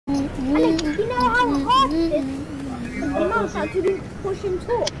mouse out to do push and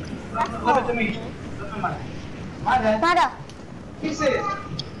talk. Nada.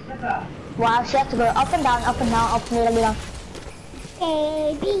 Wow, she has to go up and down, up and down, up and down.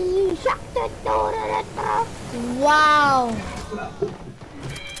 A, B, shut the door. Wow.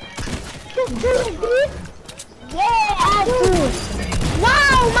 Just do it, dude. Yeah, dude.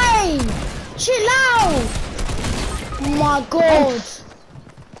 Wow, man. Chill out. Oh my god.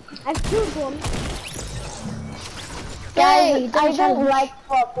 I've killed one. Hey, I don't like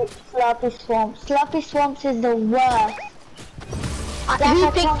Sloppy Swamps. Sloppy Swamps is the worst.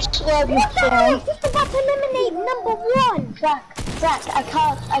 Who picked Sloppy Swamps? Just about to eliminate number 1. Zach, I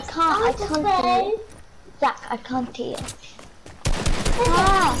can't hear. Zach, I can't hear.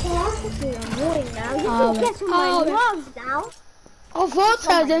 This is annoying now. You can guess my loves now. Oh,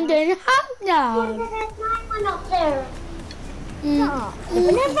 Fortnite didn't have now. There's one up there.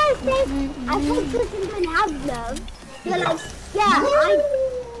 Whenever I say I think Tristan don't have love, you're like, yeah,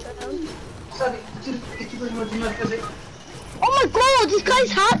 Oh my god, this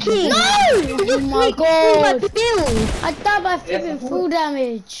guy's hacking! No! Oh my god! I died by flipping full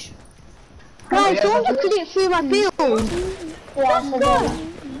damage. Guys, don't just click through my build.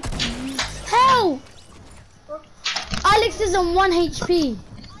 Help! Alex is on 1 HP.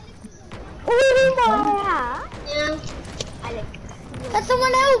 yeah. Alex. Can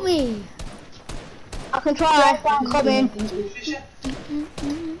someone help me? I can try. I'm coming.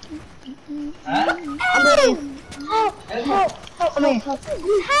 Help me.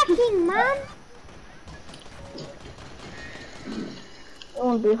 He's hacking, man. It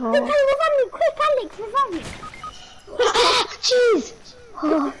won't be hard. Quick, Alex, revive me. Jeez.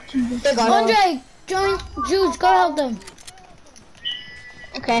 Andre, join Jules, go help them.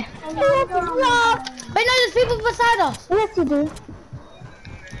 Okay. Wait, no, there's people beside us. Yes, you do.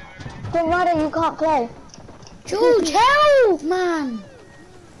 Don't matter, you can't play. Jules, help, man.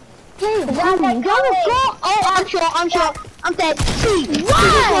 Please, go. Oh, I'm shot. I'm dead. See,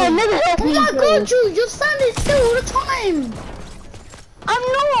 why? Oh my god, Jules, you're standing still all the time. I'm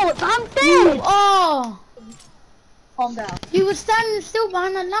not. I'm dead. Oh. Calm down. You were standing still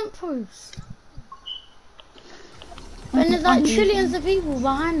behind a lamppost. And there's like trillions of people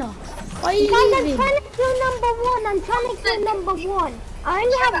behind us. Why are you leaving? I'm trying to kill number 1. I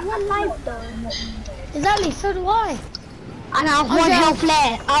only have 1 life though. Exactly, so do I. And I have 1 health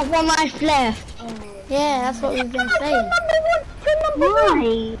left. I have 1 life left. Yeah, that's what we've been saying.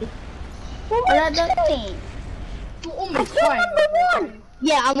 Why? You're almost trying.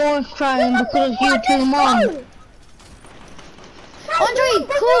 Yeah, I'm almost trying because you two mom. Andre,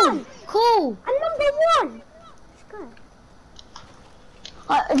 cool. I'm number 1.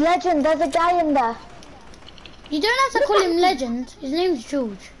 Legend, there's a guy in there. You don't have to call him Legend. His name's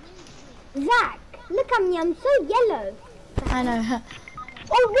George. Zach, look at me, I'm so yellow. I know.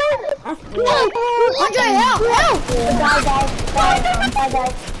 Oh, no! Andre, help!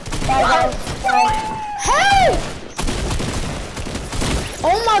 Help!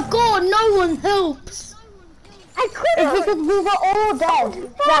 Oh my god, no one helps. I couldn't. It's because we were all dead.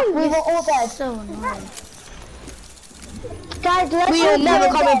 Zach, we were all dead. So annoying. Guys, we are never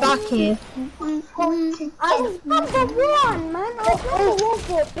coming back here. I was number 1, man. I was number 1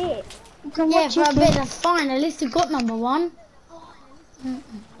 for a bit. Yeah, for a bit, that's fine. At least you got number 1.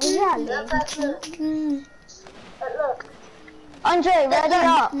 Exactly. Andre, ready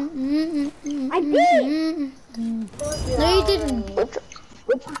up. I did. No, you didn't.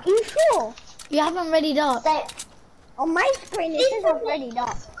 Are you sure? You haven't readied up. On my screen, it says I've readied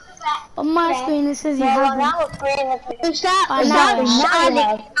up. On my screen, it says you haven't. Is that Alex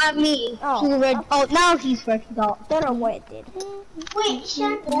and me? Oh, now he's readied up. Don't know what it did. Wait,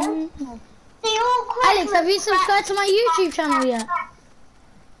 shut up. They all quit. Alex, have you subscribed to my YouTube channel yet?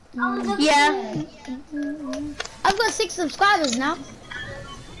 Yeah. I've got 6 subscribers now.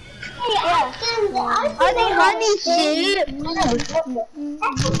 Yeah. Are they honey shit?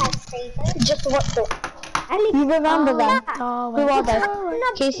 Just watch it. Alex, You remember them? Oh, Who are they?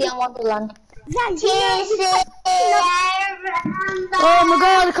 Casey and Wonderland. Zach, Oh my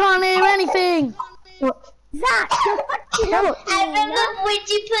god, I can't hear anything. Zach, you're fucking up. I remember when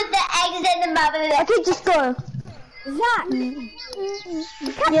you put the eggs in the mother. Okay, just go. Zach,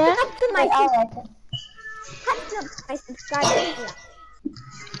 Yeah? up to my subscribers.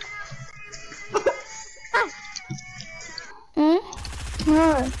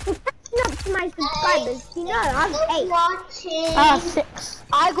 Up to my subscribers. You know, I'm 8. 6.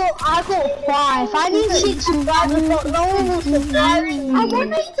 I got 5. I need 6 subscribers, but no one will subscribe to me. I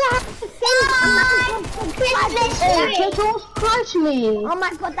want us to have the same amount of subscribers. Hey, just don't subscribe to me. Oh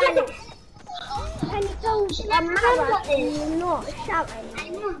my god, Alex. can you tell Mara and you not shout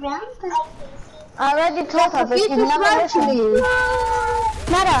anymore? I already told her, but she's never listening.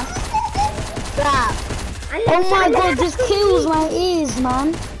 Mara. Stop. Oh my god, this kills my ears,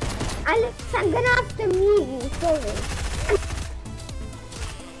 man. Alex, I'm gonna have to mute you, sorry.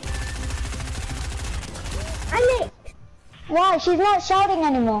 Alex! Why? She's not shouting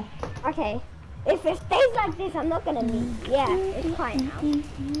anymore. Okay. If it stays like this, I'm not gonna mute. Yeah, it's quiet now.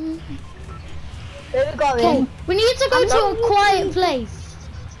 There we go. Okay, we need to go to a quiet place.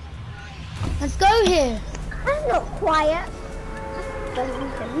 Let's go here. I'm not quiet. But in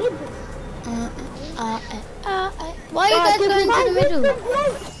the middle. Why are you guys going to the middle?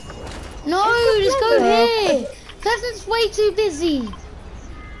 No, let's go here. Pleasant's way too busy.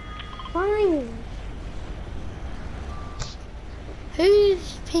 Fine.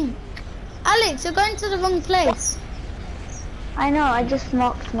 Who's pink? Alex, you're going to the wrong place. I know, I just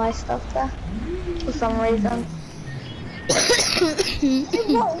knocked my stuff there. For some reason. What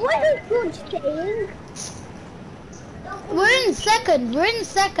is good saying? We're in second. We're in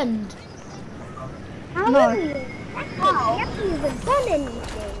second. How No. are you? Actually, you haven't even done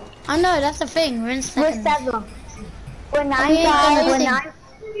anything. I know, that's the thing. We're in We're second. 7. We're 9 ain't guys. gonna We're sing. 9.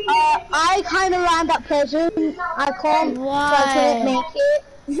 I kind of landed up Pleasant. I can't. Why? So I couldn't make it.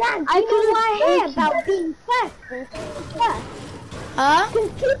 Zach, do I you know what I couldn't hear about being first? Huh?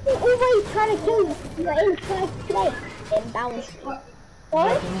 Because people always try to kill you. You're in first place. And that was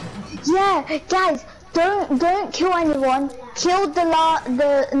what? Yeah, guys, don't kill anyone. Kill the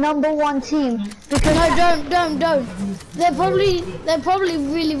number 1 team because No, don't. They're probably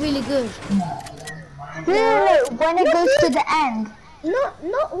really good. no, when it goes to the end. Not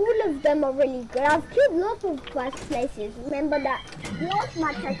all of them are really good. I've killed lots of first places. Remember that last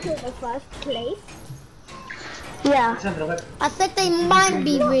match I killed the first place? Yeah. I said they might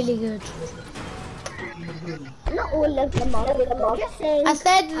be really good. Not all of them are good. I'm just saying. I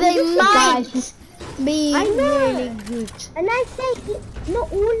said they might be I know. really good. And I say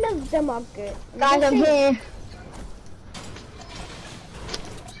not all of them are good. Guys, I'm here.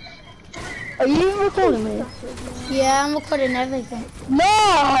 Are you recording me? Yeah, I'm recording everything. No!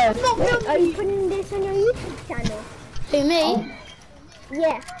 Are you putting this on your YouTube channel? Who, me?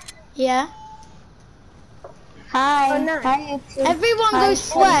 Yeah. Yeah. Hi. Oh, no. Hi. Everyone Hi. go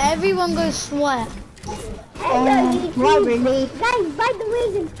sweat. Everyone go sweat. Hello, YouTube. Not really. Guys, by the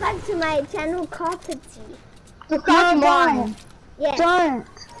way, subscribe to my channel, Carpety. Subscribe to mine. Yeah. Don't.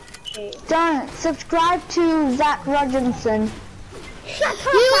 Subscribe to Zach Rogerson. Shut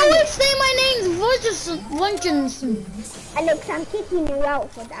up, You always Alex. say my name's Rogerson. Alex, I'm kicking you out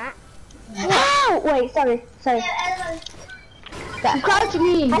for that. Oh, wait, sorry. Subscribe to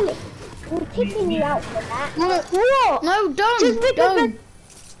me. Alex, I'm kicking you out for that. What? No, don't. Just because Don't.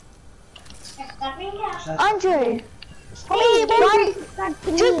 Andrew. Hey, why- subscribe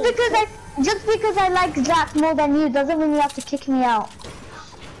to me. Just because I like Zach more than you doesn't mean you have to kick me out.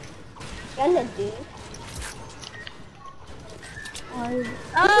 Gonna do. You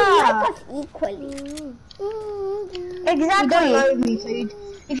Ah, like us equally. exactly.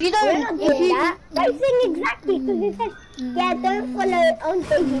 If you We're not don't, if doing you that. Don't sing exactly because it says, yeah, don't follow on the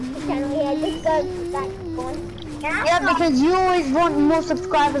YouTube channel. Yeah, just go to that one. yeah, because you always want more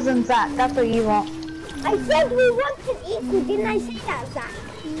subscribers than Zach. That's what you want. I said we wanted equal. Didn't I say that, Zach?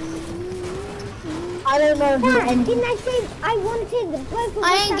 I don't know who Zach, any. didn't I say I wanted both of us I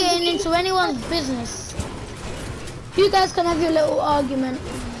ain't to getting have into anyone's business. You guys can have your little argument.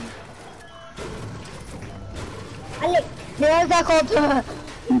 Alex, Yeah, Zach called. Alex.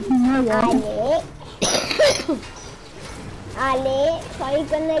 Alex, are you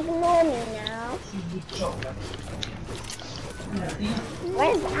gonna ignore me now?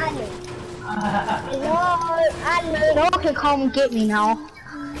 Where's Alex? Hello, Alex. No one can come get me now.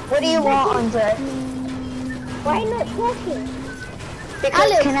 What do you want, Andre? Why not talking?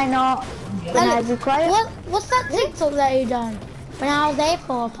 Because Alex. can I not? Can I be quiet? What's that TikTok that you done? When I was there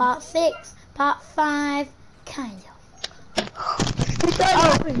for part 6, part 5, kind of. Oh,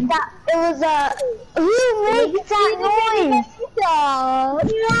 that it was who makes that noise?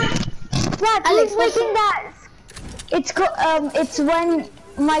 Zach, Alex, who's making that? It's when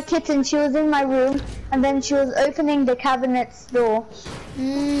my kitten, she was in my room and then she was opening the cabinet's door.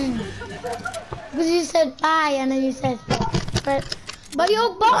 Because you said bye and then you said, but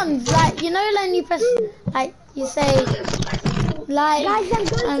your buttons, like, you know, when you press, like, you say, like, Guys, I'm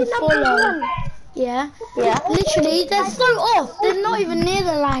going and to number follow. 1. Yeah. Yeah. Literally, they're so off. They're not even near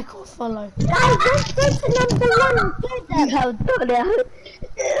the like or follow. Guys, let's go to number 1 and do them.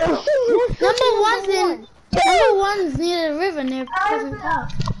 You have done it. Number one's near the river near Pleasant Park.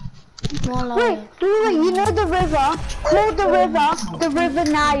 Wait, you know the river? Call the river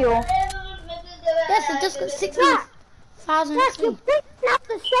Nile. Yes, it just got 60,000 You're XP. picking up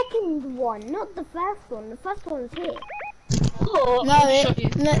the second one, not the first one. The first one's here. No,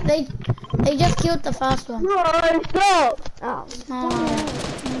 they just killed the first one. No, stop. Oh.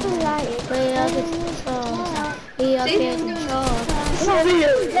 We are getting shot. We are getting shot.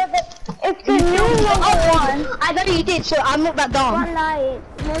 It's the new number one. I know you did, so I'm not that dumb. One light.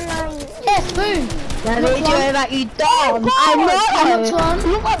 Yes, boom. I made you that you dumb. I know. Next one.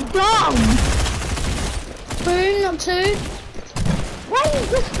 You're not dumb. Boom, not two. Why are you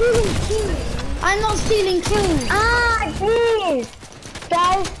just stealing kills? I'm not stealing kills. Ah, jeez.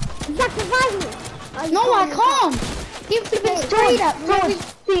 Guys, Zach, revive me. No, I can't. Keep flipping straight up.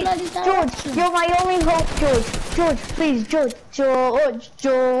 George, you're my only hope, George, please, George,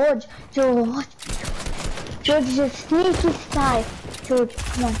 you sneaky spy. George,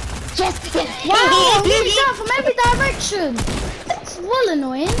 come on. Just get Wow, he's shot from every direction. It's well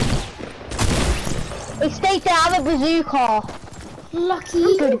annoying. It's stayed to have a bazooka.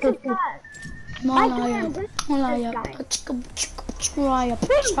 Lucky. Good. Malaya.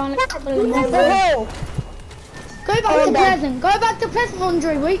 Go back to Pleasant,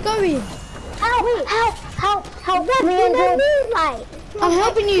 Andre. Where you going? Help me and George. I'm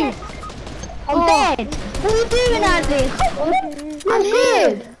helping you. I'm dead. What are you doing, Andy? I'm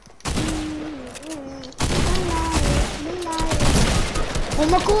here. Oh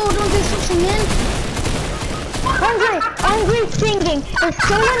my god, Andre's not singing. Andre's singing. It's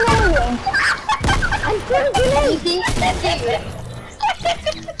so annoying. I'm singing.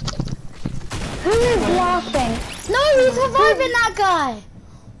 Who is laughing? No, he's reviving that guy.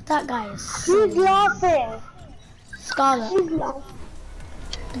 That guy is Who's laughing? Scarlet.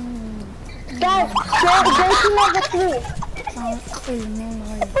 Guys, go to number 3. Yeah,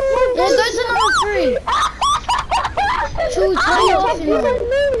 go to number 3. Choose turn off in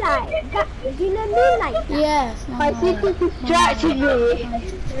there. Do you know Moonlight? Yes. My sister distracted me.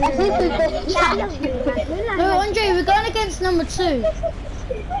 No, Andre, we're going against number 2.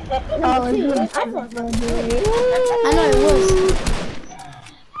 Oh, I know it was.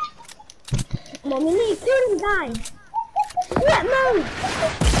 Mom, we need 2 guys. Let move.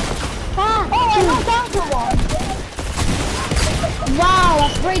 I got down to 1. Wow, I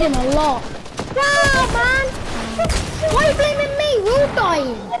sprayed him a lot. Wow, man. Why are you blaming me? We're all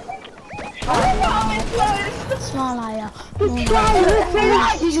dying. Small liar.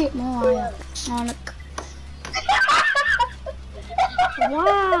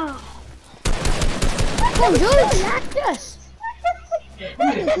 Wow. Oh, George. Yes.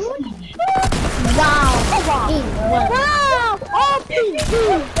 Wow. Wow. RPG.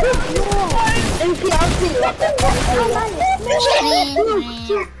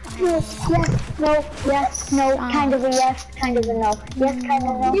 Yes, no, kind of a yes, kind of a no. Yes, kind of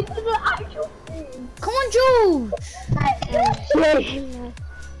a no. Come on, George. Stop,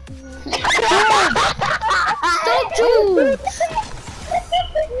 George.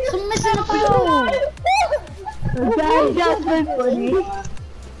 Stop missing the ball. That's so funny.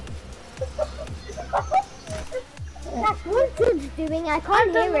 That's what George's doing. I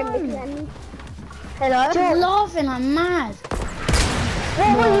can't hear him because Hello? He's laughing, I'm mad.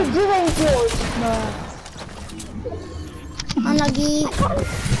 What were you doing, George? Unlucky. I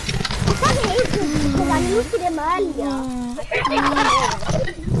can't hear him because I looked at him earlier.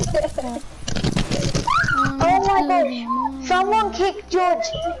 Oh my god. Someone kick George.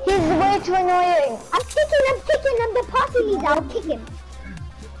 He's way too annoying. I'm kicking him. The party leader. I'll kick him.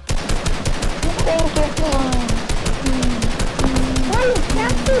 Thank you. Well,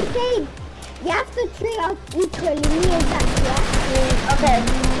 that's the same. You have to treat us equally, me and that, yeah? Okay.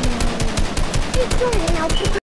 Keep going and I'll kick